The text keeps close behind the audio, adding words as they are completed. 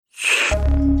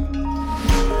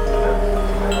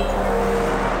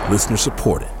Listener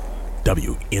supported.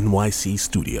 WNYC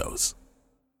Studios.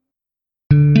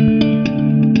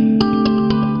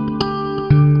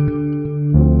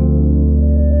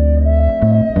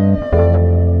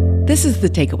 This is The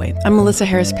Takeaway. I'm Melissa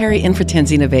Harris Perry in for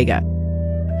Tanzina Vega.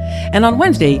 And on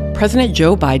Wednesday, President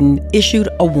Joe Biden issued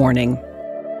a warning.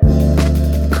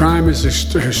 Crime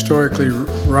historically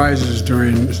rises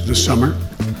during the summer.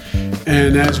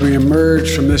 And as we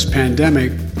emerge from this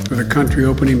pandemic, with the country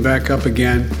opening back up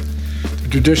again, the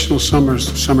traditional summer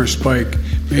spike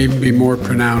may even be more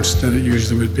pronounced than it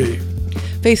usually would be.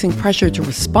 Facing pressure to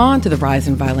respond to the rise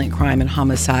in violent crime and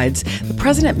homicides, the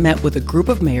president met with a group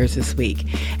of mayors this week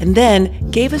and then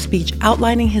gave a speech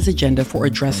outlining his agenda for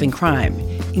addressing crime,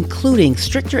 including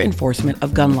stricter enforcement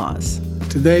of gun laws.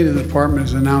 Today, the department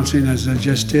is announcing, as I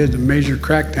just did, a major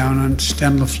crackdown on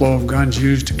stem the flow of guns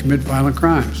used to commit violent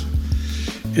crimes.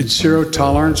 It's zero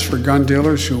tolerance for gun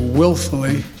dealers who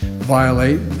willfully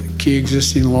violate key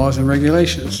existing laws and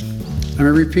regulations. Let me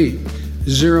repeat,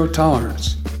 zero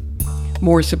tolerance.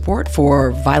 More support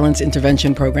for violence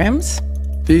intervention programs.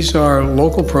 These are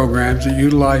local programs that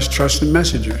utilize trusted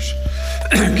messengers,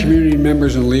 community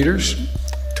members and leaders,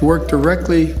 to work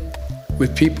directly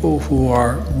with people who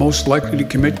are most likely to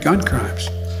commit gun crimes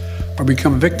or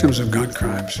become victims of gun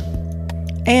crimes.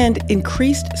 And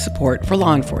increased support for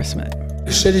law enforcement.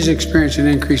 Cities experience an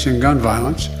increase in gun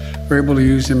violence. We're able to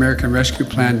use the American Rescue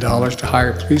Plan dollars to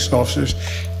hire police officers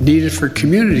needed for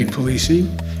community policing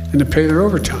and to pay their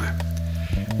overtime.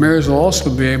 Mayors will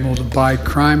also be able to buy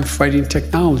crime-fighting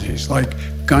technologies like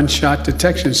gunshot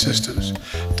detection systems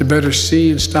to better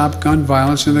see and stop gun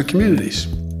violence in their communities.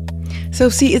 So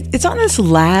see, it's on this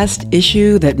last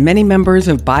issue that many members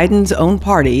of Biden's own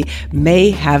party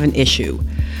may have an issue.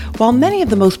 While many of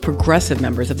the most progressive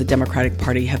members of the Democratic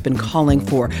Party have been calling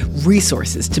for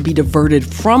resources to be diverted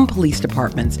from police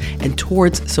departments and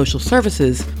towards social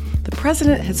services, the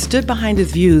president has stood behind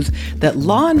his views that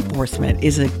law enforcement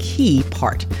is a key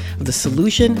part of the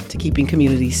solution to keeping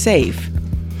communities safe.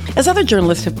 As other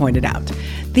journalists have pointed out,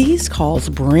 these calls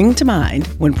bring to mind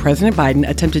when President Biden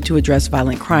attempted to address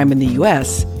violent crime in the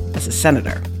U.S. as a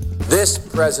senator. This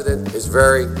president is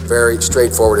very, very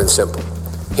straightforward and simple.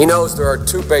 He knows there are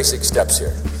two basic steps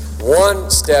here.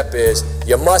 One step is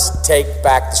you must take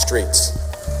back the streets.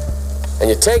 And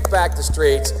you take back the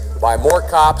streets by more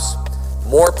cops,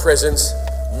 more prisons,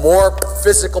 more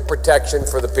physical protection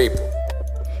for the people.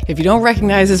 If you don't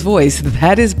recognize his voice,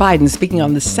 that is Biden speaking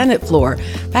on the Senate floor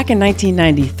back in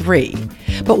 1993.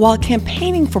 But while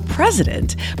campaigning for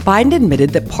president, Biden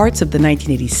admitted that parts of the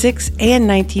 1986 and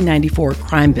 1994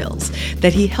 crime bills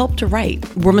that he helped to write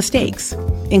were mistakes,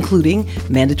 including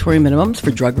mandatory minimums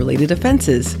for drug-related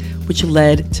offenses, which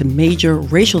led to major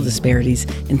racial disparities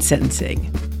in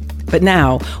sentencing. But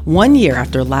now, 1 year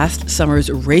after last summer's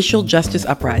racial justice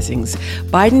uprisings,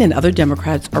 Biden and other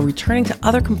Democrats are returning to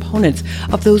other components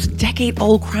of those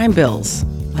decade-old crime bills,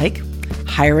 like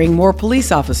hiring more police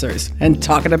officers and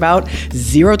talking about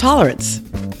zero tolerance.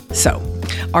 So,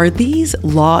 are these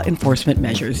law enforcement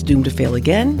measures doomed to fail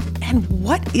again? And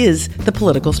what is the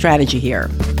political strategy here?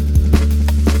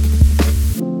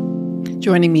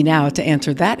 Joining me now to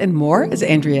answer that and more is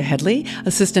Andrea Headley,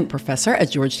 assistant professor at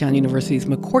Georgetown University's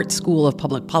McCourt School of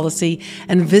Public Policy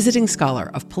and visiting scholar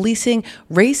of policing,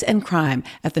 race, and crime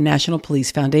at the National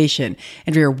Police Foundation.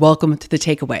 Andrea, welcome to The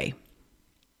Takeaway.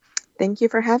 Thank you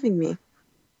for having me.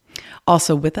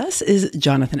 Also with us is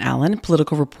Jonathan Allen,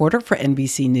 political reporter for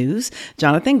NBC News.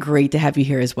 Jonathan, great to have you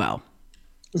here as well.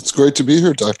 It's great to be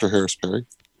here, Dr. Harris Perry.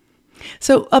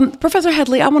 So, Professor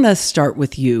Headley, I want to start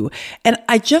with you. And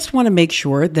I just want to make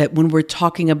sure that when we're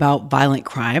talking about violent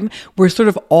crime, we're sort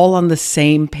of all on the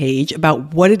same page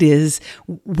about what it is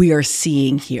we are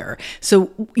seeing here.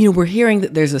 So, we're hearing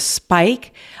that there's a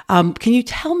spike. Can you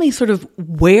tell me sort of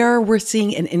where we're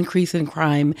seeing an increase in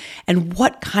crime and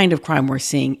what kind of crime we're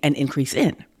seeing an increase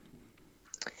in?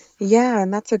 Yeah,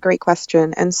 and that's a great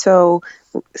question. And so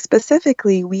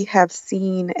specifically, we have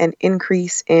seen an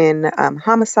increase in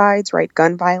homicides, right?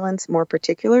 Gun violence more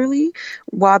particularly.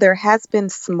 While there has been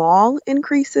small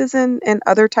increases in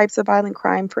other types of violent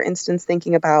crime, for instance,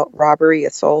 thinking about robbery,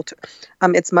 assault,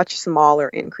 it's much smaller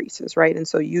increases, right? And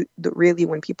so really,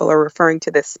 when people are referring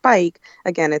to this spike,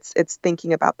 again, it's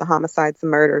thinking about the homicides, the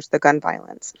murders, the gun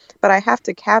violence. But I have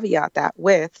to caveat that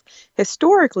with,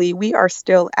 historically, we are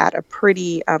still at a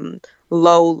pretty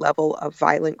low level of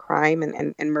violent crime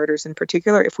and murders in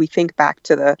particular, if we think back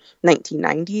to the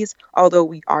 1990s, although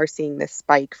we are seeing this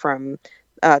spike from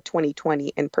 2020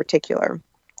 in particular.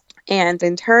 And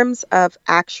in terms of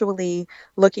actually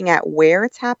looking at where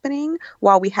it's happening,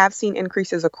 while we have seen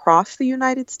increases across the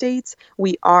United States,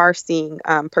 we are seeing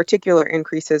particular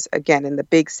increases, again, in the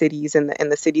big cities and in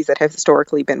the cities that have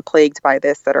historically been plagued by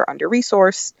this, that are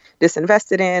under-resourced,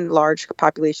 disinvested in, large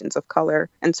populations of color,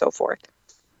 and so forth.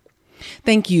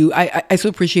 Thank you. I so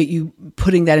appreciate you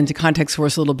putting that into context for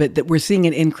us a little bit, that we're seeing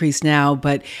an increase now,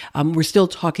 but we're still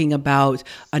talking about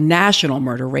a national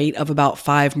murder rate of about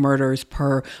 5 murders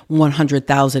per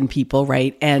 100,000 people,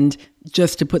 right? And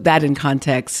just to put that in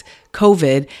context,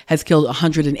 COVID has killed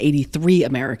 183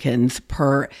 Americans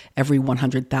per every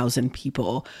 100,000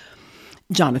 people.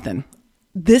 Jonathan,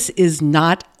 this is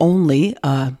not only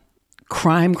a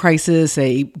crime crisis,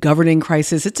 a governing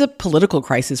crisis. It's a political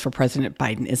crisis for President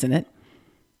Biden, isn't it?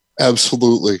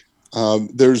 Absolutely.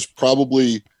 There's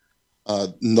probably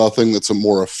nothing that's a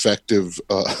more effective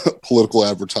political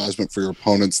advertisement for your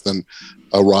opponents than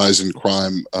a rise in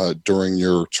crime during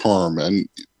your term. And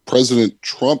President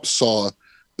Trump saw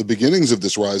the beginnings of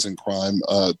this rise in crime.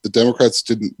 The Democrats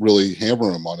didn't really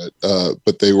hammer him on it,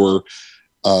 but they were,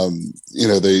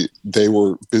 they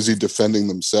were busy defending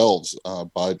themselves.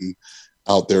 Biden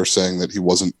out there saying that he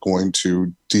wasn't going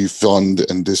to defund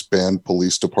and disband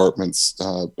police departments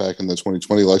back in the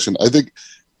 2020 election. I think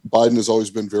Biden has always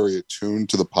been very attuned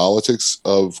to the politics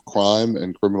of crime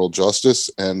and criminal justice,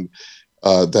 and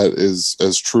that is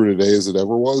as true today as it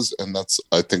ever was. And that's,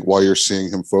 I think, why you're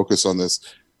seeing him focus on this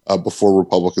before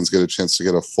Republicans get a chance to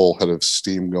get a full head of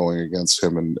steam going against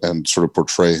him and sort of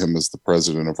portray him as the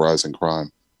president of rising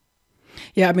crime.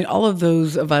 Yeah, I mean, all of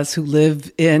those of us who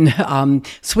live in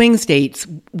swing states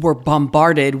were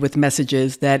bombarded with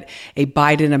messages that a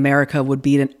Biden America would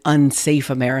be an unsafe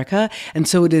America. And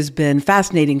so it has been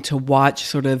fascinating to watch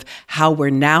sort of how we're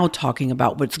now talking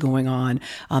about what's going on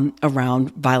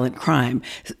around violent crime.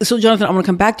 So, Jonathan, I want to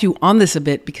come back to you on this a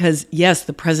bit because, yes,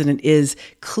 the president is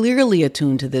clearly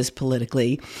attuned to this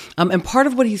politically. And part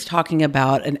of what he's talking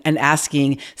about and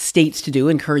asking states to do,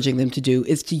 encouraging them to do,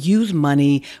 is to use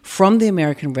money from the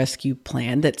American Rescue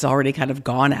Plan that's already kind of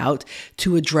gone out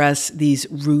to address these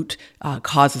root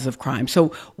causes of crime. So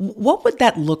what would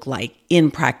that look like in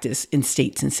practice in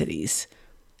states and cities?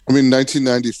 I mean,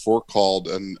 1994 called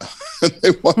and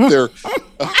they want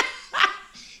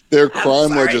their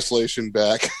crime legislation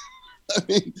back. I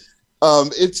mean,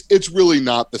 it's really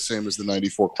not the same as the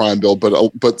 94 crime bill,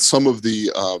 but some of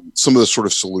the sort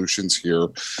of solutions here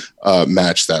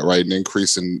match that, right? An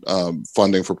increase in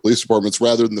funding for police departments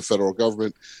rather than the federal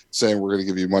government saying we're going to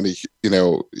give you money,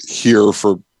 here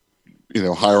for,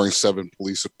 hiring 7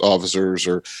 police officers,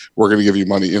 or we're going to give you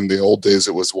money. In the old days,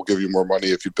 it was we'll give you more money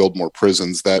if you build more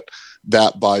prisons. That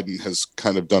Biden has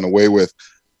kind of done away with,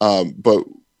 but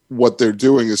what they're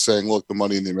doing is saying, look, the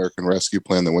money in the American Rescue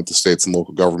Plan that went to states and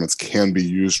local governments can be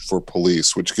used for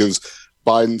police, which gives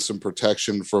Biden some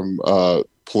protection from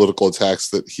political attacks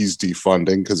that he's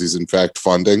defunding because he's in fact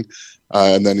funding.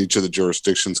 And then each of the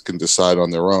jurisdictions can decide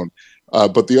on their own.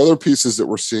 But the other pieces that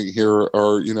we're seeing here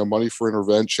are, money for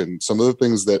intervention. Some of the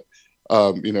things that,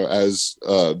 as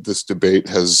this debate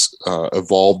has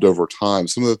evolved over time,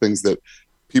 some of the things that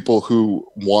people who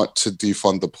want to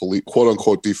defund the police, quote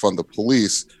unquote, defund the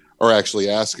police, are actually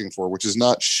asking for, which is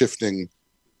not shifting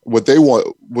what they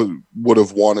would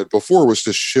have wanted before, was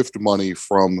to shift money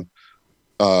from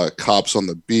cops on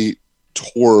the beat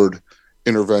toward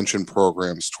intervention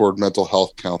programs, toward mental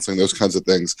health counseling, those kinds of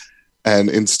things. And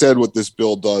instead, what this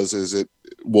bill does is it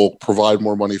will provide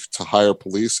more money to hire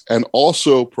police and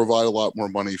also provide a lot more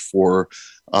money for,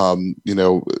 I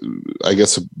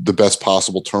guess the best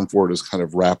possible term for it is kind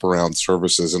of wraparound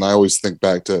services. And I always think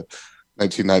back to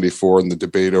 1994 and the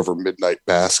debate over midnight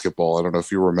basketball. I don't know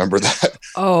if you remember that.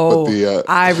 Oh,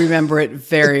 I remember it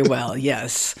very well.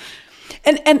 Yes.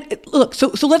 And look,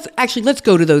 so let's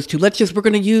go to those two. We're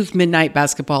going to use midnight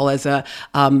basketball as a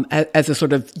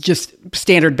sort of just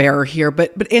standard bearer here.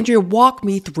 But Andrea, walk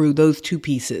me through those two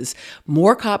pieces: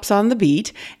 more cops on the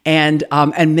beat and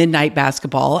midnight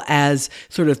basketball as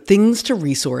sort of things to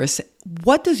resource.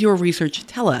 What does your research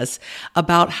tell us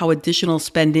about how additional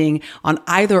spending on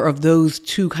either of those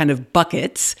two kind of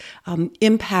buckets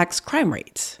impacts crime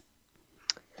rates?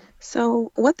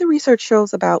 So what the research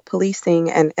shows about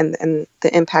policing and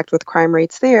the impact with crime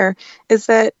rates there is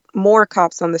that more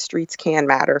cops on the streets can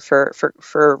matter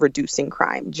for reducing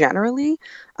crime generally.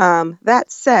 That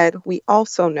said, we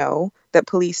also know that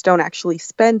police don't actually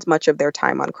spend much of their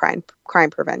time on crime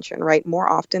prevention, right? More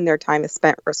often their time is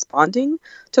spent responding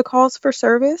to calls for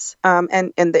service.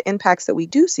 And the impacts that we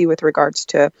do see with regards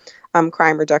to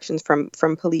crime reductions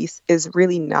from police is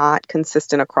really not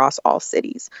consistent across all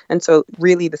cities. And so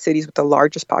really the cities with the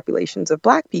largest populations of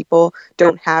Black people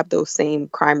don't have those same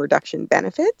crime reduction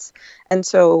benefits. And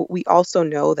so we also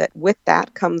know that with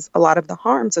that comes a lot of the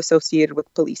harms associated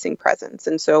with policing presence.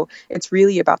 And so it's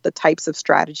really about the types of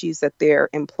strategies that they're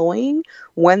employing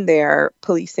when they're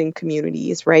policing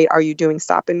communities, right? Are you doing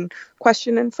stop and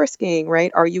question and frisking,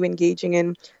 right? Are you engaging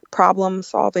in problem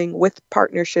solving with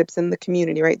partnerships in the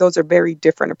community, right? Those are very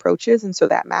different approaches. And so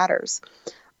that matters.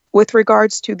 With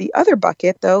regards to the other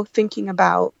bucket, though, thinking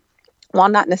about, while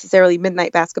not necessarily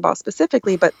midnight basketball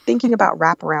specifically, but thinking about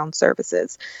wraparound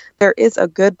services, there is a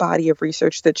good body of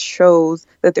research that shows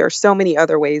that there are so many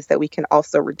other ways that we can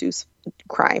also reduce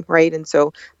crime, right? And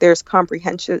so there's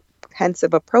comprehensive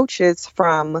approaches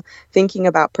from thinking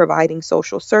about providing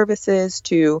social services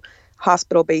to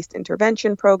hospital-based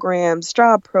intervention programs,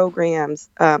 job programs,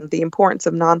 the importance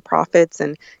of nonprofits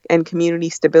and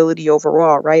community stability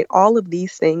overall, right? All of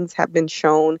these things have been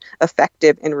shown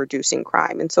effective in reducing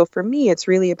crime. And so for me, it's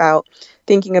really about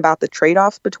thinking about the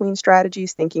trade-offs between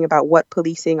strategies, thinking about what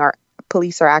police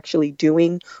are actually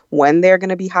doing when they're going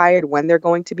to be hired, when they're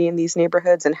going to be in these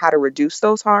neighborhoods, and how to reduce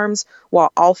those harms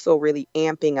while also really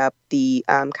amping up the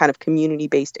kind of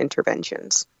community-based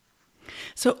interventions.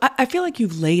 So I feel like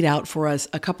you've laid out for us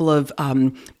a couple of,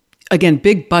 again,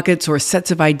 big buckets or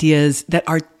sets of ideas that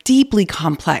are deeply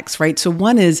complex, right? So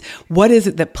one is, what is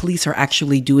it that police are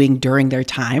actually doing during their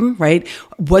time, right?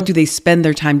 What do they spend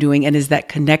their time doing? And is that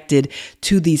connected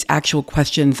to these actual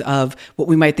questions of what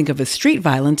we might think of as street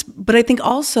violence? But I think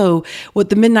also what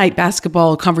the midnight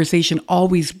basketball conversation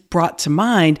always brought to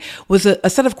mind was a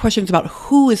set of questions about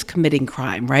who is committing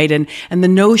crime, right? And the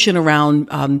notion around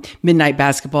midnight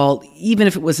basketball, even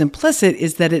if it was implicit,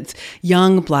 is that it's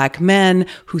young Black men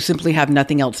who simply have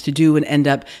nothing else to do and end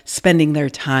up spending their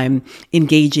time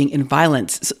engaging in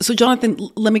violence. So Jonathan,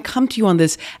 let me come to you on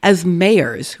this as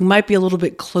mayors who might be a little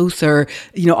bit closer,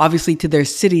 obviously to their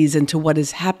cities and to what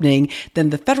is happening than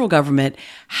the federal government.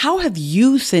 How have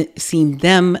you seen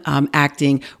them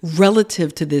acting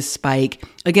relative to this spike?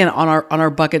 Again, on our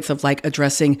buckets of like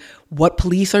addressing what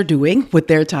police are doing with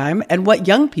their time and what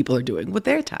young people are doing with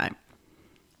their time.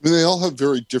 I mean, they all have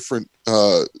very different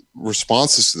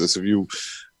responses to this. If you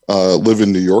live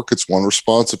in New York, it's one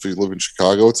response. If you live in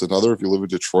Chicago, it's another. If you live in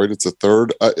Detroit, it's a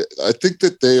third. I think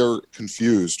that they are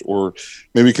confused, or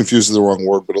maybe confused is the wrong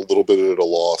word, but a little bit at a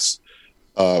loss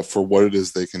for what it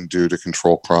is they can do to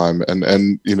control crime.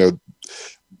 And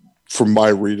from my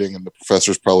reading, and the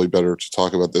professor's probably better to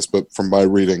talk about this, but from my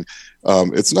reading,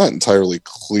 it's not entirely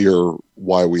clear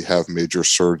why we have major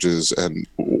surges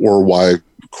or why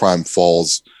crime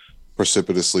falls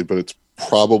precipitously, but it's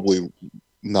probably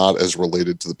not as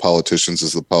related to the politicians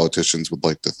as the politicians would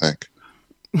like to think.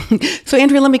 So,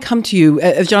 Andrea, let me come to you.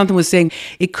 As Jonathan was saying,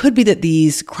 it could be that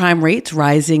these crime rates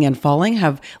rising and falling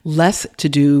have less to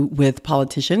do with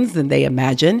politicians than they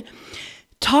imagine.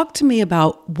 Talk to me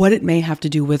about what it may have to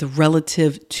do with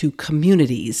relative to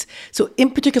communities. So in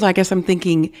particular, I guess I'm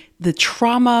thinking the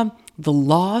trauma, the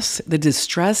loss, the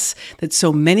distress that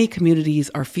so many communities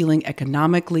are feeling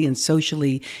economically and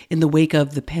socially in the wake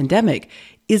of the pandemic.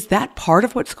 Is that part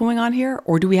of what's going on here,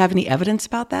 or do we have any evidence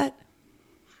about that?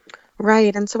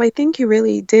 Right. And so I think you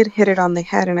really did hit it on the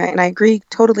head. And I agree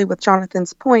totally with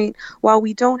Jonathan's point. While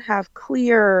we don't have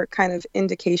clear kind of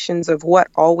indications of what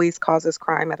always causes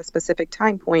crime at a specific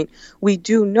time point, we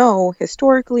do know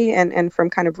historically and from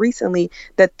kind of recently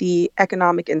that the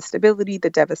economic instability,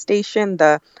 the devastation,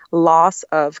 the loss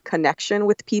of connection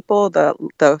with people,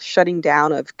 the shutting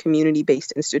down of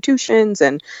community-based institutions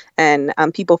and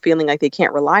people feeling like they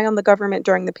can't rely on the government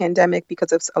during the pandemic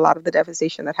because of a lot of the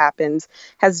devastation that happens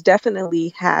has definitely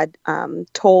had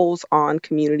tolls on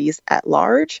communities at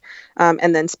large.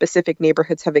 And then specific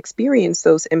neighborhoods have experienced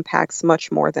those impacts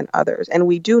much more than others. And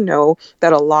we do know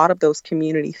that a lot of those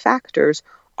community factors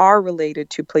are related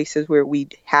to places where we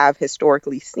have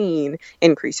historically seen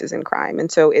increases in crime.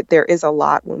 And so there is a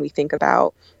lot when we think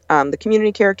about the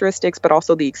community characteristics, but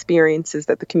also the experiences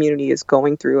that the community is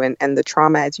going through and the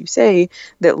trauma, as you say,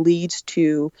 that leads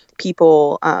to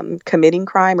people committing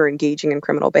crime or engaging in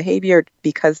criminal behavior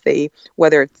because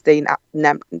whether it's them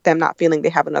not feeling they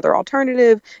have another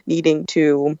alternative, needing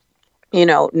to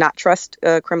not trust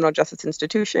criminal justice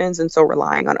institutions, and so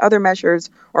relying on other measures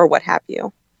or what have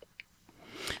you.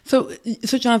 So,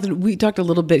 Jonathan, we talked a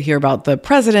little bit here about the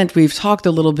president. We've talked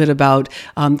a little bit about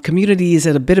communities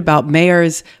and a bit about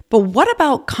mayors. But what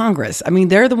about Congress? I mean,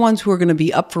 they're the ones who are going to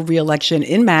be up for re-election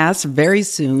en masse very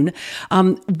soon.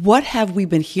 What have we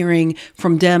been hearing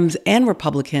from Dems and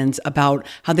Republicans about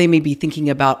how they may be thinking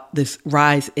about this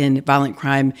rise in violent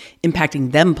crime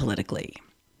impacting them politically?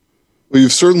 Well,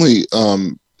 you've certainly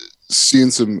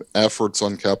seen some efforts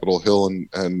on Capitol Hill,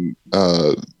 and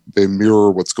they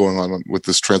mirror what's going on with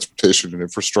this transportation and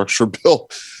infrastructure bill,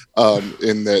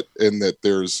 in that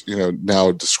there's now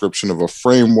a description of a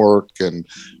framework, and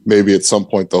maybe at some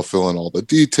point they'll fill in all the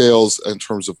details in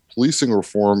terms of policing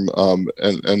reform,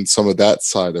 and some of that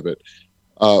side of it.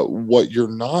 What you're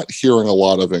not hearing a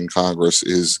lot of in Congress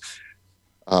is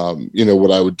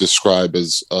what I would describe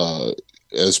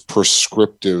as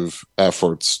prescriptive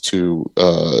efforts to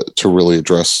really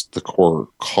address the core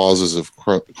causes of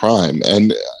crime.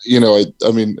 And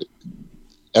I mean,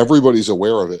 everybody's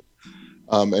aware of it,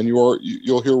 and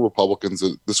you'll hear Republicans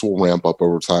that this will ramp up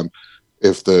over time.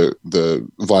 If the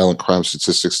violent crime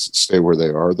statistics stay where they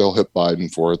are, they'll hit Biden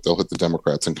for it. They'll hit the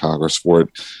Democrats in Congress for it.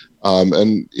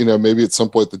 And maybe at some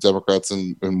point the Democrats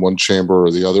in one chamber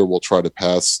or the other will try to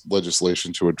pass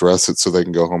legislation to address it, so they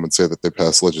can go home and say that they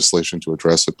passed legislation to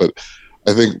address it. But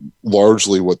I think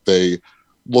largely what they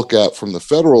look at from the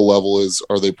federal level is,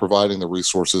 are they providing the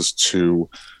resources to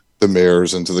the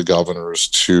mayors and to the governors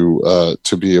to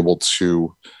be able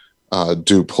to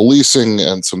do policing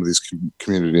and some of these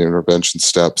community intervention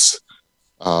steps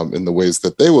in the ways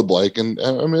that they would like. And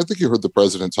I mean, I think you heard the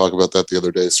president talk about that the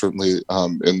other day, certainly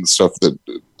in the stuff that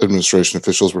administration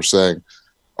officials were saying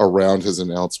around his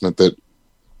announcement that,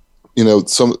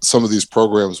 some of these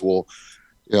programs will,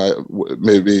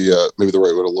 maybe the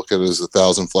right way to look at it is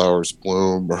 1,000 flowers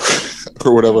bloom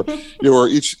or whatever, or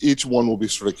each one will be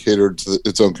sort of catered to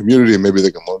its own community, and maybe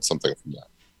they can learn something from that.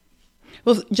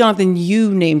 Well, Jonathan,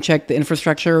 you name-checked the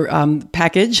infrastructure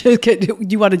package. Do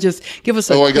you want to just give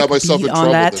us a quick I got myself in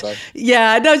trouble, that?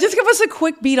 Yeah, no, just give us a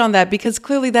quick beat on that, because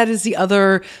clearly that is the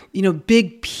other,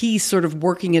 big piece sort of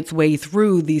working its way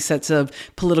through these sets of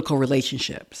political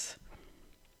relationships.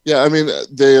 Yeah, I mean,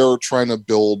 they are trying to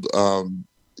build, a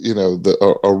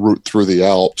route through the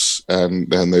Alps,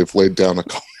 and they've laid down a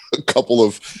couple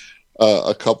of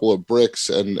bricks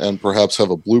and perhaps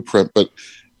have a blueprint, but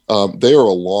they are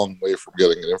a long way from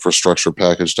getting an infrastructure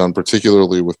package done,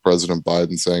 particularly with President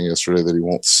Biden saying yesterday that he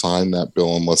won't sign that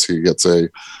bill unless he gets a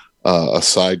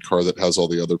sidecar that has all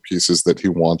the other pieces that he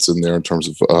wants in there in terms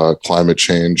of climate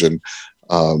change and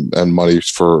money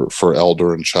for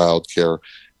elder and child care.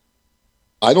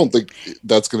 I don't think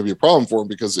that's going to be a problem for him,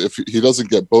 because if he doesn't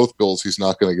get both bills, he's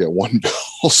not going to get one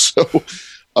bill. So,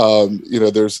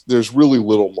 there's really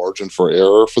little margin for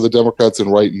error for the Democrats.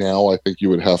 And right now, I think you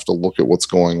would have to look at what's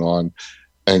going on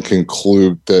and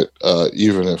conclude that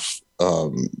even if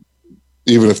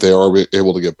they are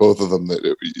able to get both of them,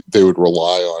 that they would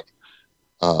rely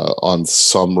on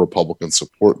some Republican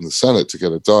support in the Senate to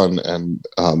get it done, and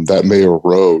that may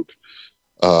erode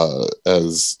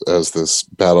as this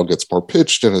battle gets more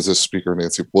pitched, and as this Speaker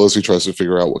Nancy Pelosi tries to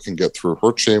figure out what can get through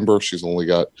her chamber. She's only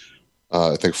got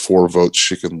I think 4 votes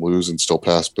she can lose and still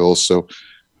pass bills. So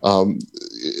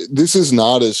this is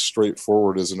not as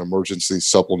straightforward as an emergency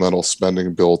supplemental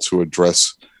spending bill to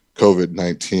address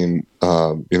COVID-19,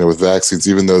 with vaccines,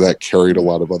 even though that carried a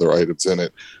lot of other items in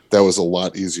it. That was a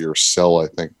lot easier sell, I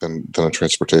think, than a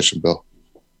transportation bill.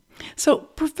 So,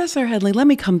 Professor Headley, let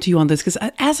me come to you on this, because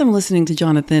as I'm listening to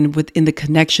Jonathan within the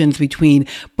connections between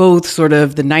both sort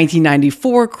of the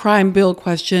 1994 crime bill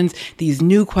questions, these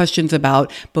new questions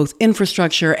about both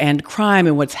infrastructure and crime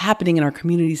and what's happening in our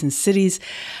communities and cities,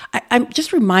 I'm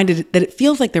just reminded that it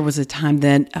feels like there was a time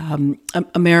then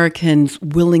Americans'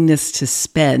 willingness to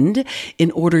spend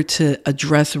in order to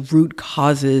address root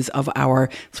causes of our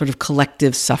sort of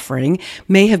collective suffering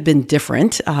may have been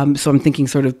different. So I'm thinking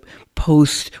sort of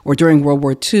post or during World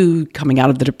War II, coming out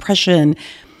of the Depression.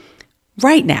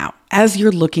 Right now, as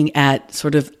you're looking at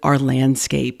sort of our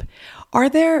landscape, are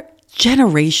there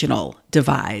generational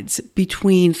divides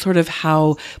between sort of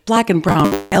how Black and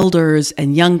brown elders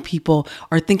and young people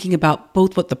are thinking about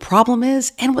both what the problem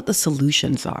is and what the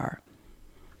solutions are?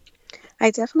 I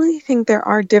definitely think there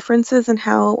are differences in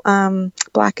how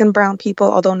Black and brown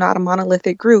people, although not a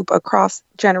monolithic group across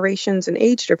generations and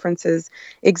age differences,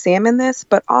 examine this.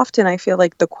 But often I feel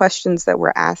like the questions that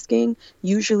we're asking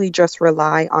usually just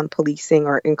rely on policing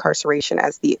or incarceration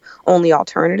as the only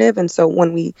alternative. And so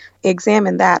when we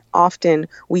examine that, often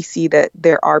we see that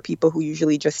there are people who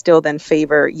usually just still then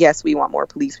favor, yes, we want more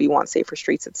police, we want safer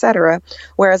streets, etc.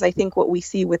 Whereas I think what we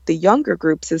see with the younger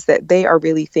groups is that they are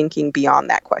really thinking beyond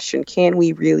that question. Can can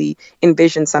we really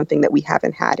envision something that we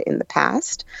haven't had in the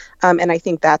past? And I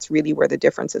think that's really where the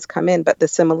differences come in. But the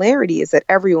similarity is that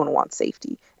everyone wants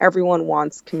safety. Everyone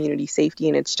wants community safety,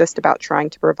 and it's just about trying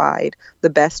to provide the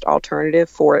best alternative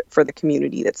for the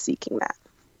community that's seeking that.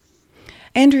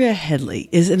 Andrea Headley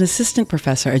is an assistant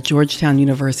professor at Georgetown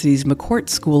University's McCourt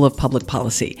School of Public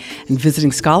Policy and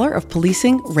visiting scholar of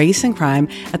policing, race, and crime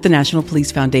at the National Police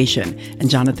Foundation, and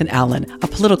Jonathan Allen, a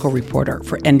political reporter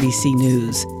for NBC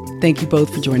News. Thank you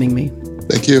both for joining me.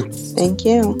 Thank you. Thank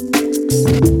you.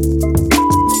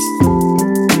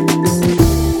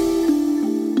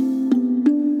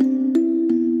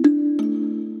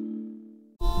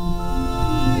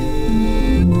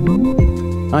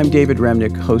 I'm David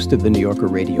Remnick, host of the New Yorker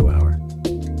Radio Hour.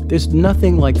 There's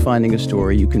nothing like finding a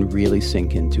story you can really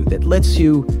sink into that lets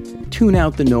you tune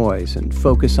out the noise and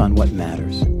focus on what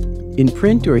matters. In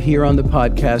print or here on the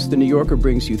podcast, the New Yorker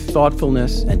brings you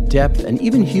thoughtfulness and depth and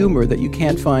even humor that you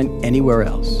can't find anywhere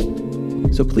else.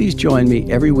 So please join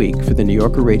me every week for the New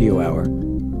Yorker Radio Hour,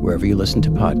 wherever you listen to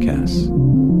podcasts.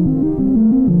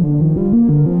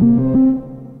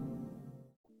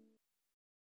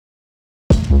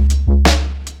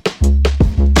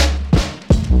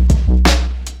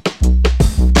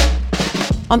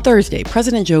 On Thursday,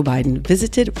 President Joe Biden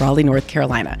visited Raleigh, North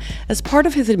Carolina, as part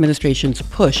of his administration's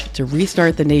push to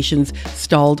restart the nation's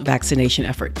stalled vaccination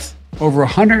efforts. Over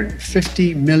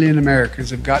 150 million Americans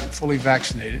have gotten fully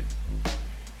vaccinated,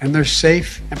 and they're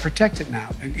safe and protected now,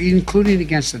 including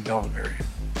against the Delta variant.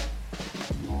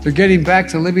 They're getting back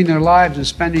to living their lives and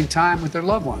spending time with their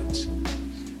loved ones.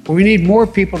 But we need more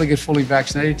people to get fully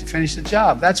vaccinated to finish the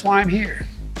job. That's why I'm here.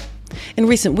 In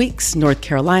recent weeks, North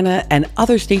Carolina and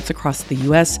other states across the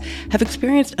U.S. have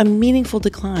experienced a meaningful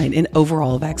decline in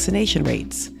overall vaccination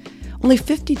rates. Only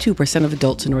 52% of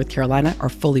adults in North Carolina are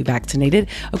fully vaccinated,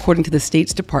 according to the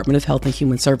state's Department of Health and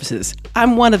Human Services.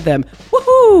 I'm one of them.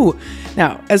 Woohoo!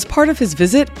 Now, as part of his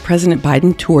visit, President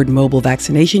Biden toured mobile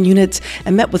vaccination units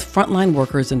and met with frontline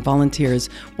workers and volunteers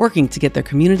working to get their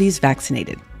communities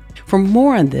vaccinated. For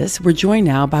more on this, we're joined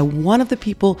now by one of the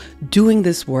people doing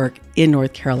this work in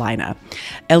North Carolina.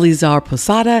 Elizar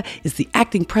Posada is the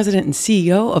acting president and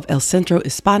CEO of El Centro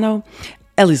Hispano.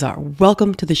 Elizar,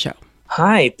 welcome to the show.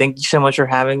 Hi, thank you so much for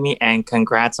having me, and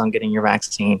congrats on getting your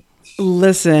vaccine.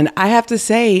 Listen, I have to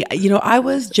say, I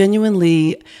was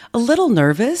genuinely a little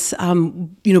nervous,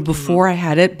 before I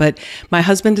had it, but my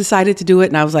husband decided to do it,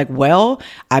 and I was like,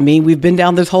 we've been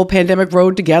down this whole pandemic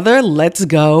road together. Let's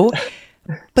go.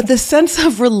 But the sense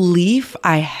of relief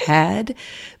I had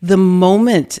the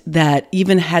moment that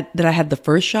I had the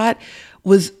first shot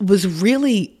was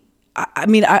really,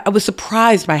 I was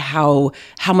surprised by how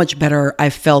much better I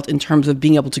felt in terms of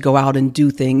being able to go out and do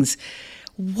things.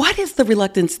 What is the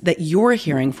reluctance that you're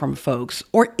hearing from folks,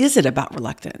 or is it about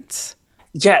reluctance?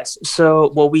 Yes.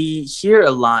 So what we hear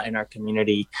a lot in our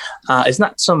community is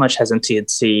not so much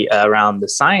hesitancy around the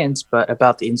science, but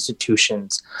about the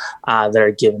institutions that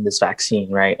are given this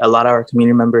vaccine, right? A lot of our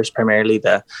community members, primarily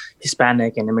the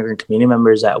Hispanic and immigrant community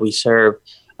members that we serve,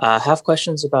 have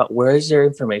questions about where is their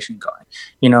information going?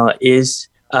 Is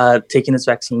taking this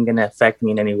vaccine going to affect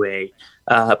me in any way?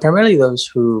 Primarily those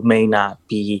who may not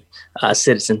be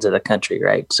citizens of the country,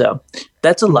 right? So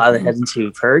that's a lot of the hesitancy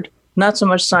we've heard. Not so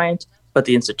much science, but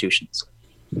the institutions.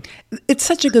 It's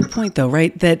such a good point, though,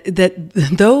 right? That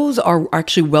those are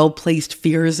actually well-placed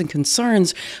fears and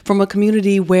concerns from a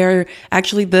community where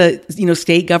actually the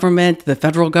state government, the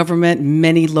federal government,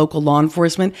 many local law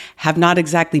enforcement have not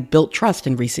exactly built trust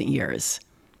in recent years.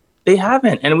 They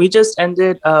haven't. And we just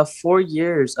ended 4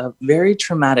 years of very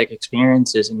traumatic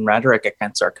experiences and rhetoric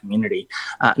against our community,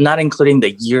 not including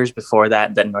the years before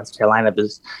that North Carolina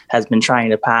has been trying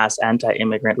to pass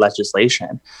anti-immigrant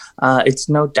legislation. It's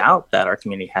no doubt that our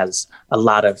community has a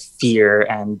lot of fear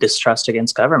and distrust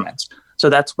against governments. So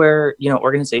that's where,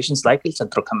 organizations like El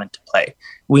Centro come into play.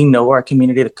 We know our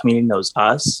community, the community knows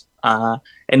us,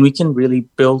 and we can really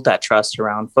build that trust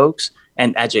around folks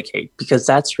and educate, because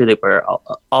that's really where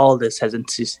all this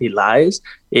hesitancy lies,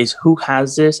 is who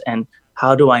has this and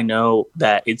how do I know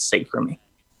that it's safe for me?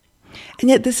 And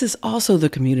yet this is also the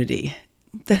community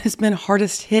that has been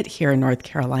hardest hit here in North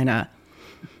Carolina.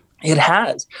 It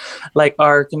has. Like,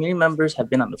 our community members have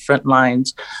been on the front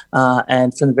lines.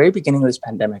 And from the very beginning of this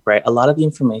pandemic, right, a lot of the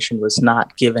information was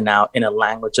not given out in a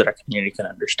language that our community can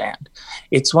understand.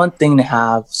 It's one thing to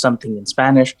have something in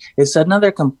Spanish. It's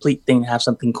another complete thing to have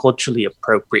something culturally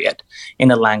appropriate in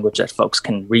a language that folks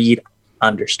can read,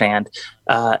 understand,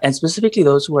 and specifically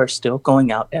those who are still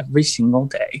going out every single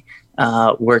day,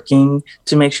 working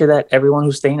to make sure that everyone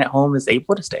who's staying at home is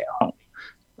able to stay at home.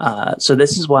 So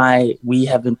this is why we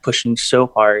have been pushing so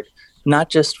hard not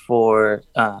just for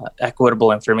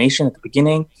equitable information at the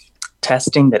beginning,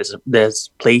 testing that is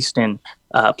placed in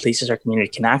places our community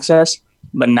can access,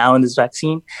 but now in this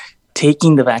vaccine,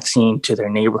 taking the vaccine to their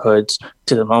neighborhoods,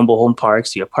 to the mobile home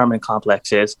parks, the apartment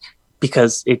complexes,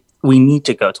 because we need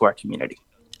to go to our community.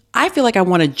 I feel like I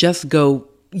want to just go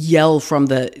yell from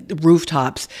the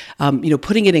rooftops.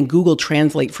 Putting it in Google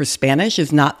Translate for Spanish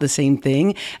is not the same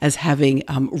thing as having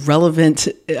relevant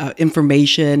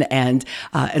information and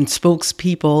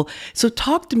spokespeople. So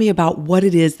talk to me about what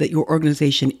it is that your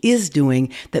organization is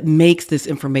doing that makes this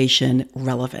information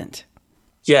relevant.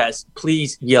 Yes,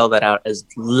 please yell that out as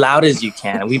loud as you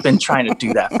can. We've been trying to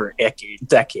do that for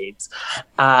decades.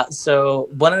 So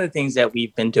one of the things that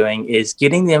we've been doing is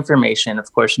getting the information,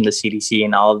 of course, from the CDC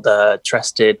and all the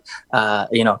trusted,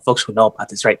 folks who know about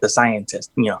this, right? The scientists,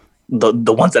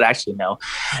 the ones that actually know,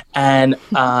 and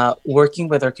working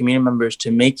with our community members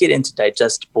to make it into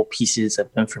digestible pieces of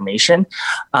information.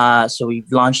 So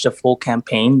we've launched a full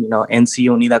campaign, NC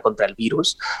Unida contra el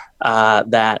Virus,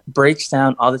 that breaks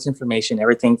down all this information,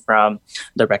 everything from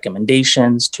the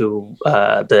recommendations to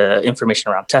the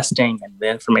information around testing and the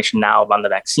information now on the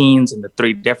vaccines and the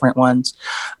 3 different ones,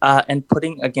 and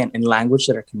putting, again, in language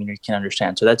that our community can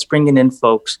understand. So that's bringing in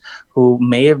folks who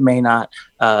may or may not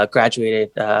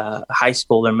graduated high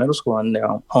school or middle school in their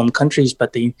own home countries,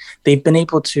 but they've been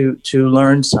able to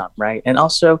learn some, right? And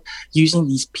also using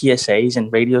these PSAs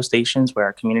and radio stations where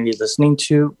our community is listening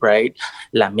to, right?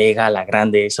 La Mega, La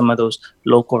Grande, some of those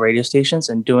local radio stations,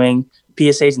 and doing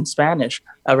PSAs in Spanish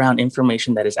around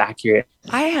information that is accurate.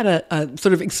 I had a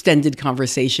sort of extended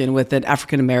conversation with an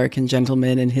African-American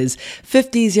gentleman in his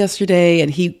 50s yesterday,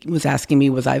 and he was asking me,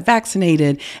 was I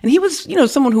vaccinated? And he was,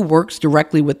 someone who works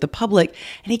directly with the public,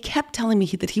 and he kept telling me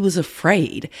that he was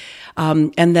afraid,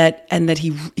 and that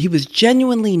he was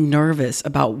genuinely nervous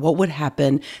about what would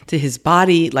happen to his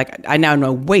body. Like, I now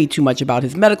know way too much about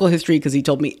his medical history because he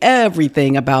told me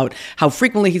everything about how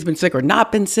frequently he's been sick or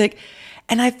not been sick.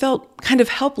 And I felt kind of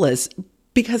helpless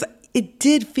because it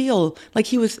did feel like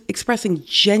he was expressing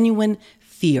genuine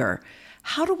fear.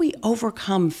 How do we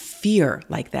overcome fear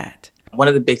like that? One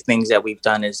of the big things that we've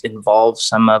done is involve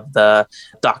some of the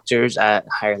doctors at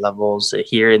higher levels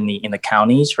here in the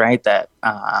counties, right, that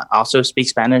also speak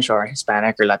Spanish or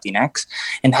Hispanic or Latinx,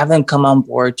 and have them come on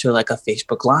board to like a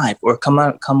Facebook Live or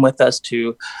come with us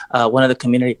to one of the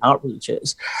community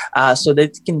outreaches, so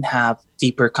that they can have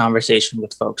deeper conversation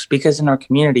with folks. Because in our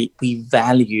community, we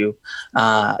value,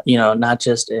 not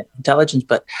just intelligence,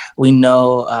 but we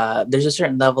know there's a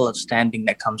certain level of standing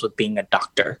that comes with being a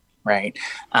doctor, right?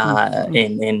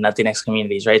 In Latinx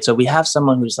communities, right? So we have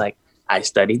someone who's like, I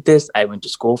studied this, I went to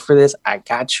school for this, I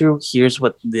got you, here's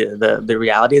what the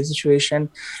reality of the situation,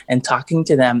 and talking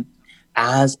to them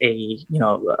as a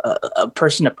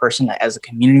person to person, as a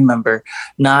community member,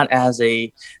 not as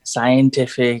a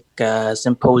scientific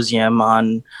symposium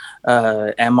on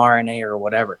mRNA or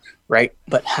whatever, right?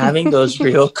 But having those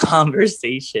real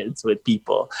conversations with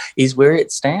people is where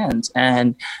it stands.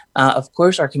 And of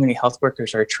course, our community health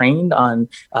workers are trained on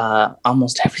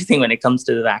almost everything when it comes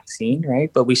to the vaccine,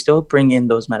 right? But we still bring in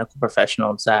those medical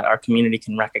professionals that our community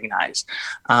can recognize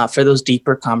for those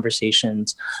deeper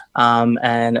conversations.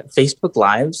 And Facebook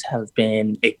Lives have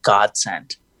been a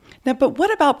godsend. Now, but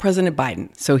what about President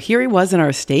Biden? So here he was in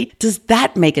our state. Does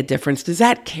that make a difference? Does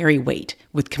that carry weight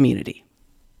with community?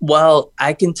 Well,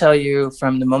 I can tell you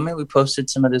from the moment we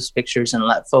posted some of those pictures and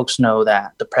let folks know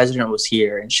that the president was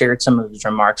here and shared some of his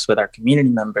remarks with our community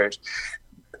members,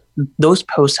 those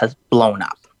posts have blown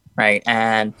up, right?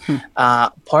 And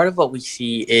part of what we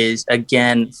see is,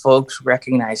 again, folks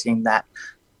recognizing that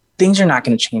things are not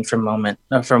going to change from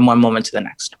one moment to the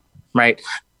next, right?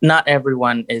 Not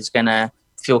everyone is going to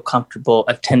feel comfortable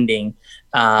attending,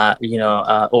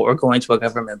 or going to a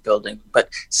government building. But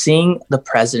seeing the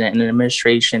president and the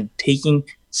administration taking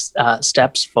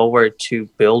steps forward to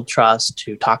build trust,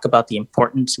 to talk about the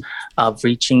importance of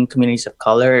reaching communities of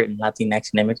color and Latinx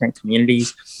and immigrant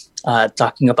communities,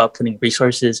 talking about putting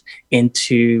resources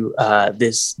into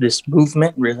this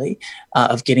movement, really,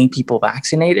 of getting people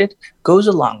vaccinated, goes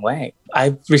a long way.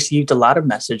 I've received a lot of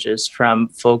messages from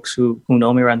folks who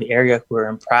know me around the area who are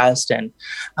impressed. And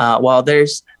while they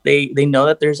know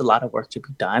that there's a lot of work to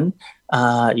be done,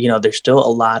 there's still a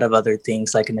lot of other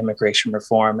things like an immigration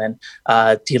reform and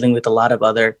dealing with a lot of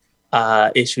other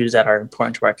issues that are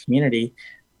important to our community.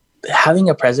 Having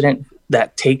a president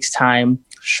that takes time,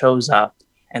 shows up,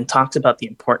 and talks about the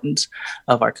importance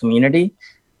of our community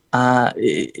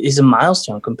is a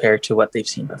milestone compared to what they've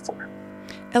seen before.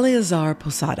 Eleazar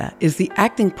Posada is the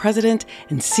acting president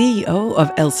and CEO of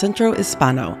El Centro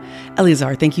Hispano.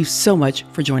 Eleazar, thank you so much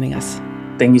for joining us.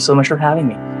 Thank you so much for having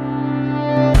me.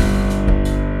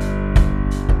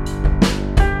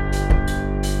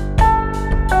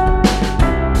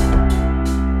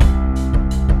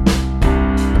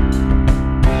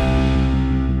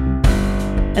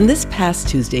 And this past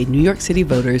Tuesday, New York City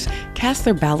voters cast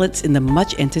their ballots in the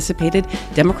much-anticipated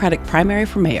Democratic primary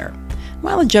for mayor.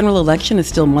 While a general election is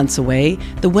still months away,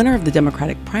 the winner of the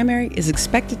Democratic primary is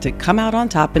expected to come out on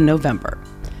top in November.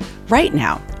 Right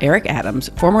now, Eric Adams,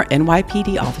 former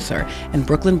NYPD officer and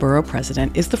Brooklyn Borough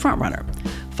president, is the frontrunner,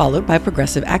 followed by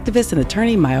progressive activist and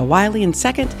attorney Maya Wiley in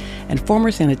second, and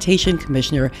former sanitation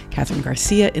commissioner Catherine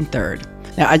Garcia in third.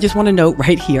 Now, I just want to note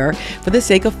right here, for the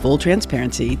sake of full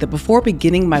transparency, that before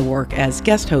beginning my work as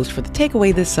guest host for The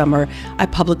Takeaway this summer, I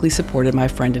publicly supported my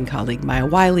friend and colleague Maya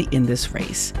Wiley in this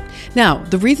race. Now,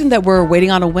 the reason that we're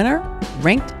waiting on a winner?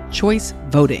 Ranked choice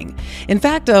voting. In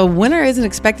fact, a winner isn't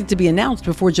expected to be announced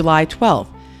before July 12th.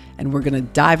 And we're going to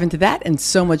dive into that and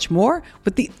so much more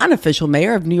with the unofficial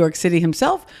mayor of New York City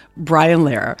himself, Brian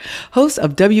Lehrer, host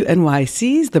of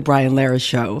WNYC's The Brian Lehrer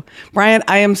Show. Brian,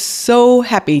 I am so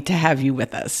happy to have you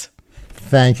with us.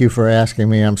 Thank you for asking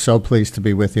me. I'm so pleased to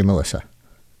be with you, Melissa.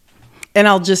 And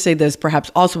I'll just say this,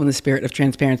 perhaps also in the spirit of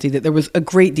transparency, that there was a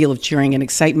great deal of cheering and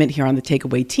excitement here on the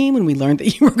Takeaway team when we learned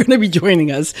that you were going to be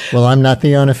joining us. Well, I'm not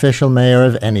the unofficial mayor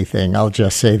of anything. I'll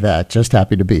just say that. Just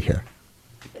happy to be here.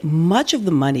 Much of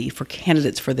the money for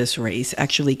candidates for this race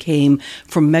actually came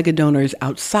from mega donors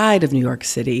outside of New York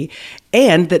City,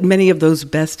 and that many of those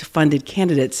best funded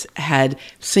candidates had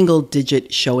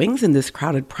single-digit showings in this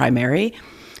crowded primary.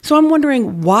 So I'm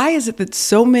wondering, why is it that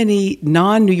so many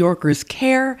non-New Yorkers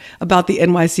care about the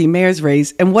NYC mayor's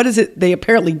race, and what is it they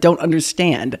apparently don't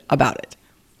understand about it?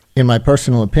 In my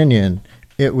personal opinion,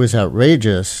 it was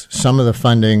outrageous, some of the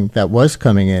funding that was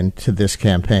coming into this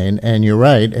campaign. And you're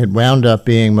right, it wound up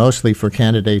being mostly for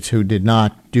candidates who did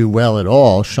not do well at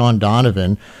all. Sean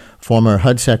Donovan, former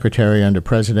HUD secretary under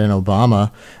President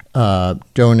Obama,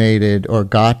 donated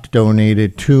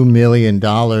 $2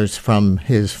 million from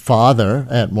his father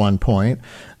at one point.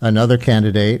 Another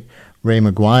candidate, Ray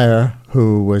McGuire,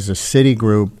 who was a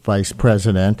Citigroup vice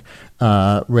president,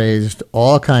 raised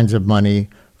all kinds of money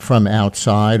from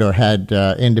outside, or had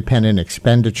independent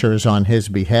expenditures on his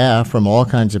behalf from all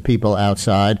kinds of people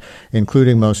outside,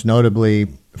 including most notably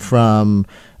from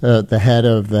the head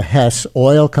of the Hess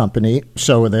oil company.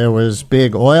 So there was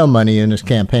big oil money in his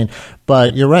campaign.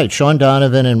 But you're right, Sean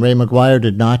Donovan and Ray McGuire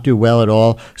did not do well at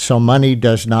all. So money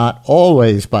does not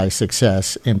always buy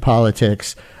success in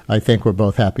politics, I think we're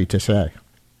both happy to say.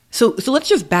 So let's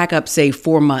just back up, say,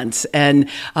 4 months. And,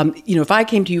 if I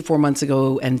came to you 4 months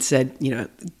ago and said,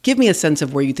 give me a sense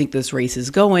of where you think this race is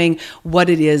going, what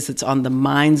it is that's on the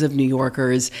minds of New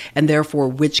Yorkers, and therefore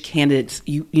which candidates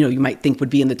you might think would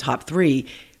be in the top three,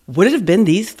 would it have been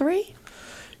these three?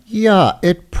 Yeah,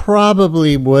 it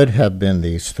probably would have been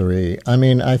these three. I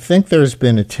mean, I think there's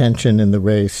been a tension in the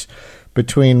race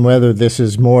between whether this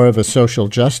is more of a social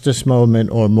justice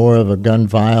moment or more of a gun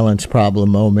violence problem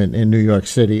moment in New York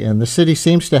City. And the city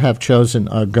seems to have chosen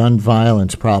a gun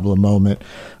violence problem moment.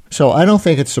 So I don't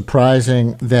think it's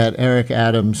surprising that Eric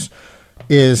Adams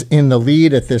is in the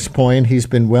lead at this point. He's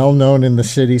been well known in the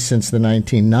city since the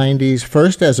 1990s,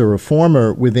 first as a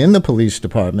reformer within the police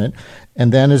department,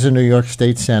 and then as a New York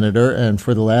State senator, and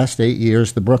for the last 8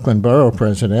 years, the Brooklyn Borough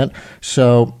president.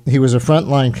 So he was a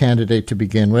frontline candidate to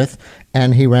begin with,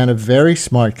 and he ran a very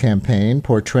smart campaign,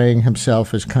 portraying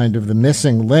himself as kind of the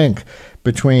missing link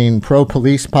between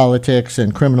pro-police politics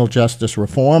and criminal justice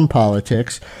reform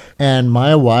politics. And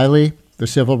Maya Wiley, the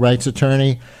civil rights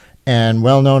attorney, and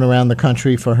well known around the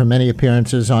country for her many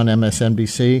appearances on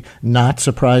MSNBC. Not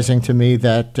surprising to me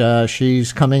that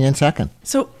she's coming in second.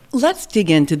 So let's dig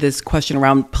into this question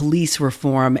around police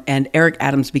reform and Eric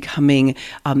Adams becoming,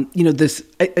 this,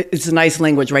 it's a nice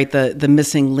language, right? The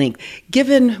missing link.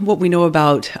 Given what we know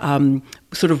about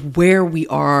sort of where we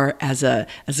are as a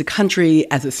country,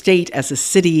 as a state, as a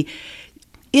city,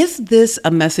 is this a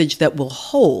message that will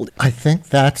hold? I think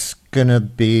that's going to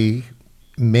be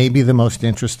maybe the most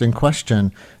interesting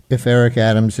question if Eric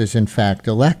Adams is in fact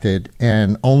elected,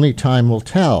 and only time will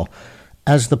tell.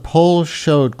 As the polls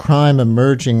showed crime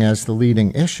emerging as the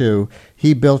leading issue,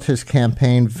 he built his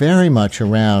campaign very much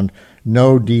around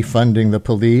no defunding the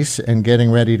police and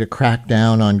getting ready to crack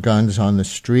down on guns on the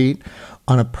street.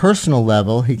 On a personal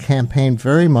level, he campaigned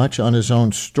very much on his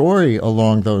own story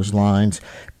along those lines,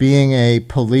 being a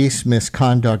police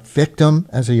misconduct victim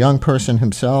as a young person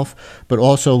himself, but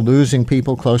also losing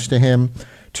people close to him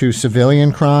to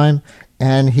civilian crime.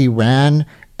 And he ran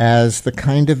as the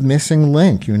kind of missing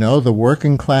link, the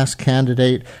working class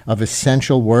candidate of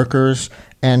essential workers.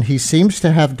 And he seems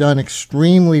to have done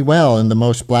extremely well in the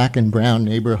most black and brown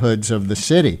neighborhoods of the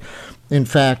city. In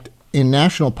fact, in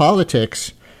national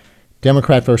politics,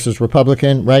 Democrat versus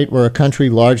Republican, right? We're a country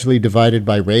largely divided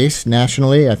by race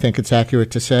nationally, I think it's accurate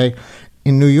to say.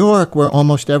 In New York, where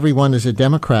almost everyone is a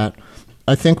Democrat,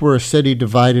 I think we're a city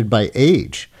divided by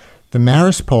age. The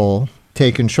Marist poll,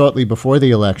 taken shortly before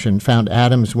the election, found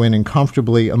Adams winning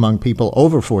comfortably among people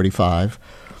over 45,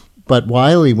 but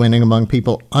Wiley winning among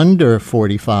people under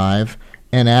 45,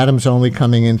 and Adams only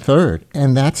coming in third.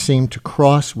 And that seemed to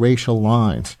cross racial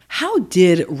lines. How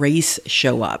did race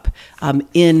show up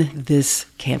in this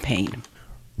campaign?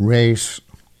 Race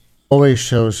always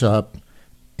shows up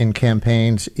in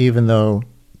campaigns, even though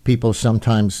people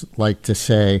sometimes like to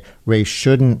say race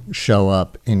shouldn't show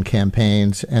up in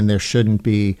campaigns and there shouldn't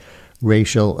be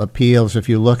racial appeals. If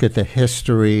you look at the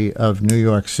history of New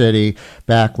York City,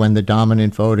 back when the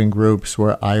dominant voting groups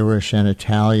were Irish and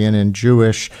Italian and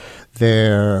Jewish,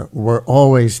 there were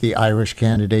always the Irish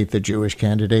candidate, the Jewish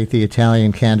candidate, the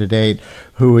Italian candidate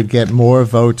who would get more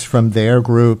votes from their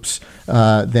groups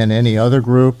than any other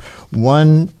group.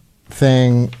 One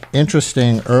thing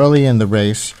interesting early in the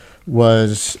race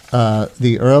was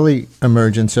the early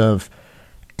emergence of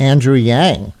Andrew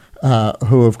Yang,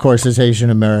 who, of course, is Asian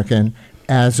American.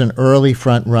 As an early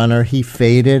front runner, he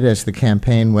faded as the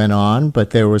campaign went on,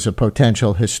 but there was a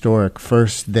potential historic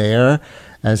first there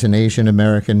as an Asian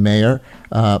American mayor,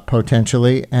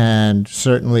 potentially. And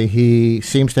certainly he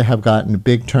seems to have gotten a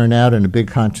big turnout and a big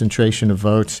concentration of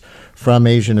votes from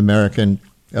Asian American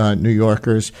New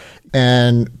Yorkers.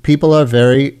 And people are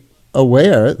very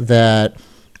aware that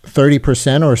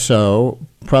 30% or so,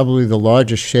 probably the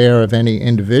largest share of any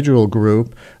individual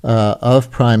group of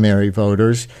primary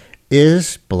voters,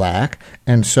 is black.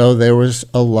 And so there was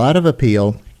a lot of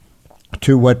appeal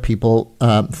to what people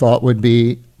thought would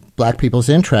be black people's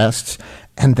interests.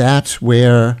 And that's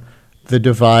where the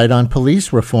divide on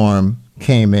police reform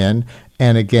came in.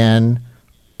 And again,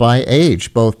 by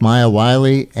age, both Maya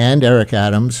Wiley and Eric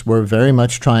Adams were very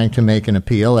much trying to make an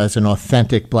appeal as an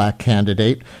authentic black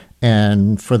candidate.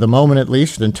 And for the moment, at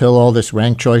least, until all this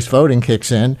ranked choice voting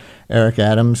kicks in, Eric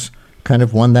Adams kind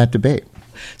of won that debate.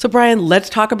 So, Brian, let's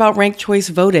talk about ranked choice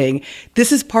voting.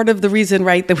 This is part of the reason,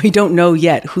 right, that we don't know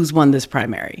yet who's won this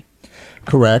primary.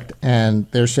 Correct. And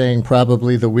they're saying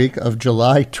probably the week of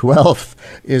July 12th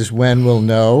is when we'll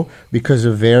know, because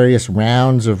of various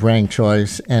rounds of ranked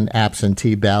choice and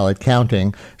absentee ballot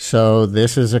counting. So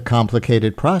this is a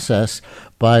complicated process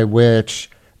by which,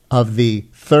 of the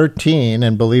 13,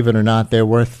 and believe it or not, there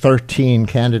were 13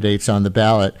 candidates on the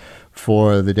ballot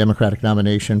for the Democratic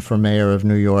nomination for mayor of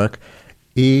New York.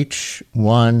 Each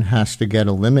one has to get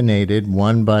eliminated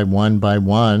one by one by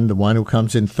one. The one who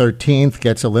comes in 13th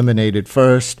gets eliminated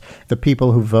first. The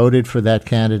people who voted for that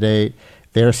candidate,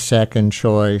 their second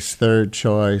choice, third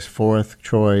choice, fourth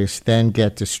choice, then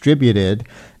get distributed.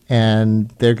 And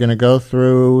they're going to go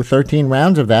through 13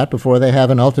 rounds of that before they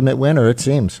have an ultimate winner, it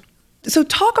seems. So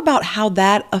talk about how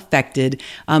that affected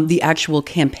the actual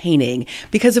campaigning,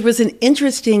 because it was an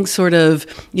interesting sort of,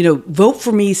 vote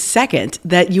for me second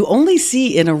that you only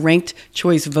see in a ranked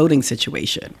choice voting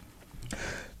situation.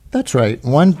 That's right.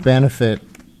 One benefit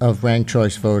of ranked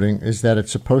choice voting is that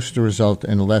it's supposed to result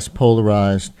in a less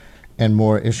polarized and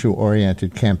more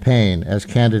issue-oriented campaign as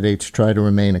candidates try to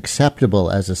remain acceptable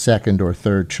as a second or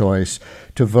third choice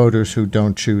to voters who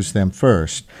don't choose them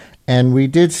first. And we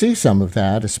did see some of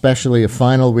that, especially a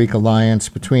final week alliance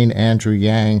between Andrew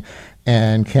Yang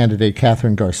and candidate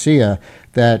Catherine Garcia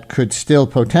that could still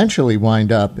potentially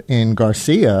wind up in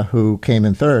Garcia, who came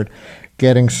in third,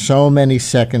 getting so many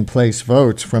second-place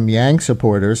votes from Yang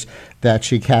supporters that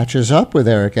she catches up with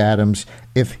Eric Adams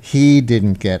if he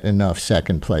didn't get enough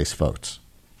second-place votes.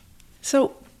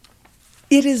 So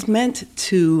it is meant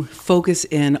to focus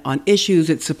in on issues.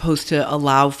 It's supposed to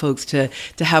allow folks to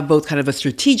have both kind of a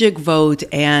strategic vote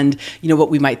and, what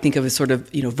we might think of as sort of,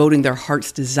 voting their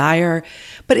heart's desire.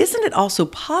 But isn't it also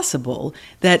possible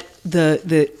that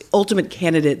the ultimate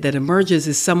candidate that emerges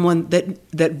is someone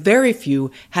that very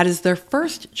few had as their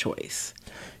first choice?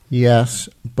 Yes,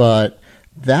 but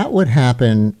that would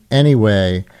happen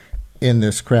anyway in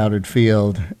this crowded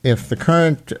field. If the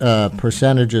current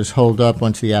percentages hold up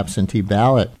once the absentee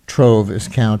ballot trove is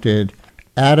counted,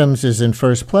 Adams is in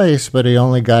first place, but he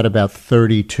only got about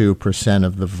 32%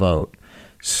 of the vote.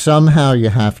 Somehow you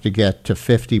have to get to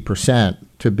 50%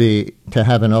 to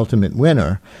have an ultimate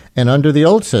winner. And under the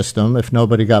old system, if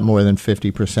nobody got more than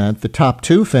 50%, the top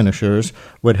two finishers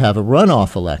would have a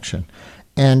runoff election.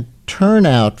 And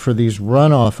turnout for these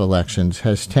runoff elections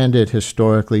has tended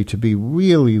historically to be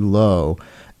really low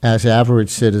as average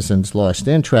citizens lost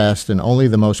interest, and only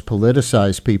the most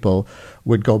politicized people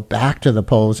would go back to the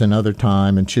polls another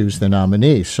time and choose the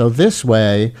nominee. So this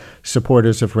way,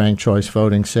 supporters of ranked choice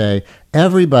voting say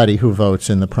everybody who votes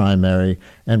in the primary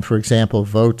and, for example,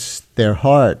 votes their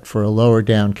heart for a lower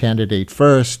down candidate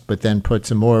first, but then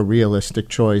puts a more realistic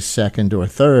choice second or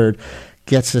third,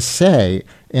 gets a say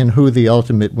in who the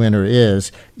ultimate winner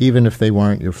is, even if they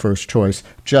weren't your first choice,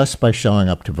 just by showing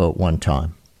up to vote one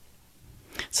time.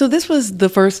 So this was the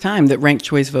first time that ranked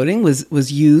choice voting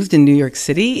was used in New York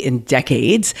City in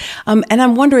decades. And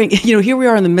I'm wondering, here we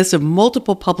are in the midst of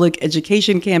multiple public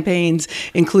education campaigns,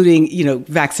 including,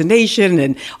 vaccination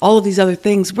and all of these other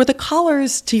things. Were the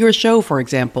callers to your show, for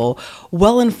example,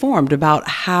 well informed about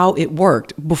how it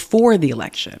worked before the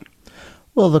election?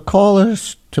 Well, the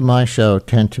callers to my show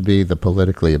tend to be the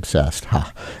politically obsessed.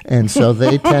 And so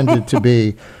they tended to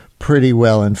be pretty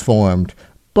well informed.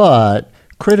 But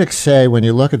critics say when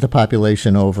you look at the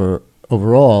population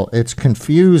overall, it's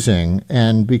confusing.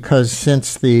 And because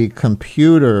since the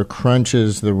computer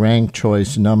crunches the ranked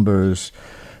choice numbers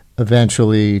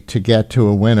eventually to get to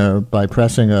a winner by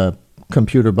pressing a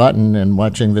computer button and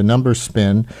watching the numbers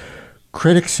spin,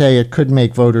 critics say it could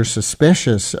make voters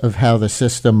suspicious of how the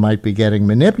system might be getting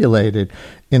manipulated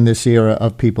in this era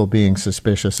of people being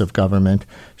suspicious of government.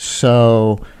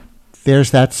 So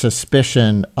there's that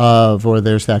suspicion of, or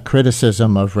there's that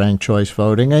criticism of ranked choice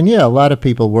voting. And yeah, a lot of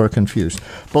people were confused.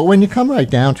 But when you come right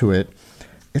down to it,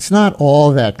 it's not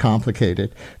all that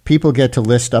complicated. People get to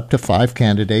list up to 5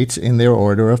 candidates in their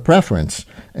order of preference.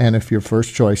 And if your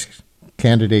first choice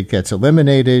candidate gets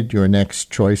eliminated, your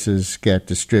next choices get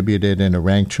distributed in a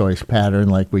ranked choice pattern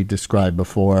like we described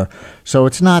before. So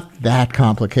it's not that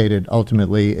complicated.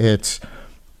 Ultimately, it's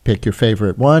pick your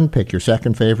favorite one, pick your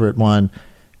second favorite one,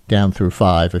 down through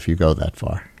 5 if you go that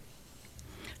far.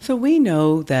 So we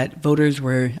know that voters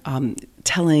were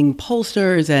telling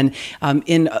pollsters and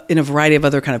in a variety of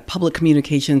other kind of public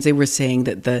communications, they were saying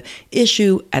that the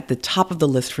issue at the top of the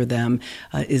list for them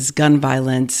is gun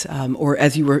violence, or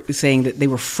as you were saying, that they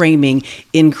were framing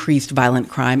increased violent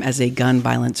crime as a gun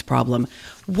violence problem.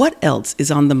 What else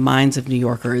is on the minds of New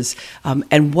Yorkers,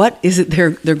 and what is it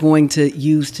they're going to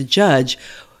use to judge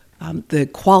the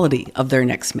quality of their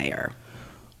next mayor?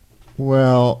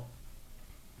 Well,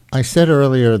 I said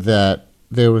earlier that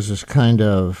there was this kind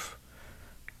of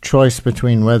choice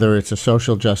between whether it's a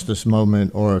social justice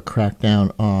moment or a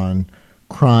crackdown on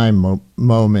crime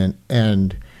moment,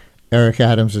 and Eric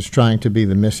Adams is trying to be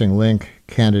the missing link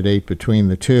candidate between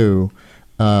the two.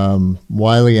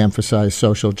 Wiley emphasized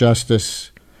social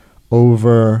justice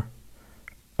over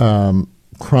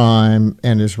crime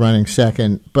and is running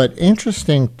second. But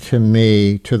interesting to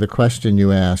me, to the question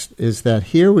you asked, is that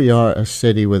here we are, a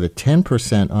city with a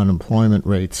 10% unemployment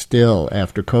rate still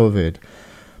after COVID,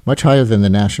 much higher than the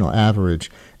national average,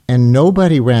 and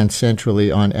nobody ran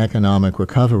centrally on economic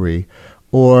recovery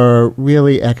or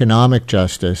really economic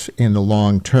justice in the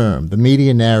long term. The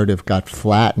media narrative got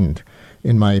flattened,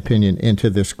 in my opinion, into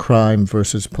this crime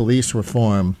versus police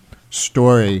reform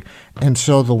story. And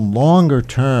so the longer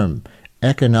term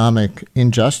economic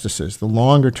injustices, the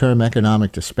longer-term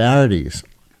economic disparities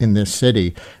in this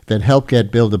city that helped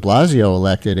get Bill de Blasio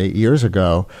elected 8 years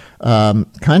ago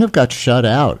kind of got shut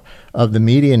out of the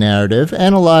media narrative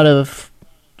and a lot of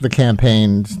the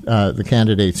campaigns, the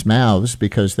candidates' mouths,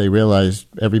 because they realized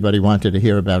everybody wanted to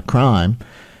hear about crime.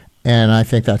 And I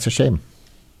think that's a shame.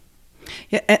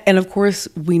 Yeah, and of course,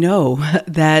 we know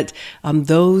that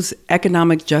those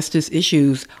economic justice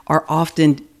issues are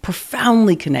often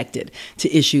profoundly connected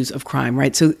to issues of crime,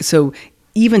 right? So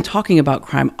even talking about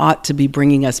crime ought to be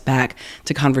bringing us back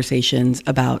to conversations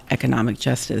about economic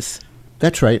justice.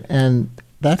 That's right. And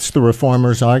that's the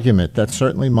reformers' argument. That's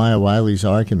certainly Maya Wiley's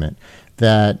argument,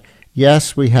 that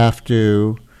yes, we have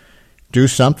to do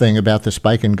something about the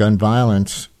spike in gun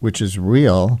violence, which is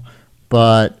real,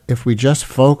 but if we just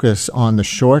focus on the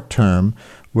short term,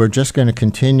 we're just going to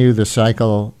continue the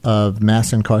cycle of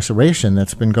mass incarceration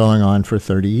that's been going on for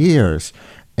 30 years.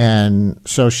 And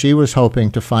so she was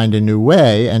hoping to find a new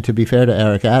way. And to be fair to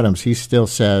Eric Adams, he still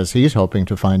says he's hoping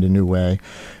to find a new way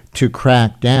to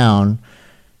crack down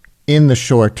in the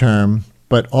short term,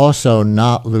 but also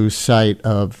not lose sight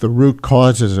of the root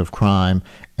causes of crime.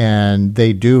 And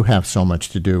they do have so much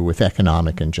to do with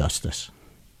economic injustice.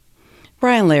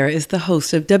 Brian Lehrer is the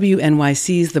host of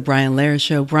WNYC's The Brian Lehrer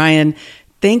Show. Brian,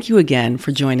 thank you again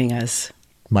for joining us.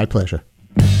 My pleasure.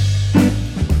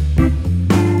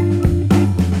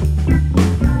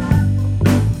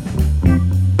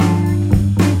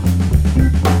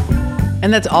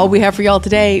 And that's all we have for y'all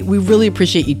today. We really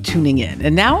appreciate you tuning in.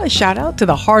 And now a shout out to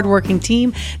the hardworking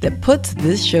team that puts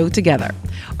this show together.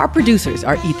 Our producers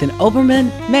are Ethan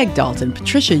Oberman, Meg Dalton,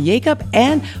 Patricia Jacob,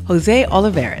 and Jose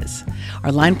Olivares.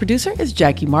 Our line producer is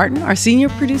Jackie Martin. Our senior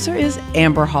producer is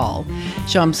Amber Hall.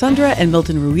 Sham Sundra and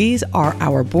Milton Ruiz are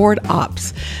our board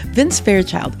ops. Vince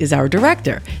Fairchild is our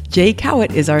director. Jay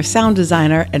Cowett is our sound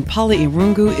designer. And Polly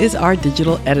Irungu is our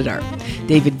digital editor.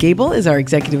 David Gable is our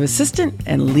executive assistant.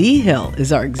 And Lee Hill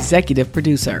is our executive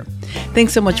producer.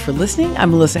 Thanks so much for listening. I'm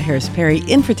Melissa Harris Perry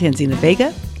in for Tanzina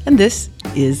Vega. And this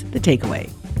is The Takeaway.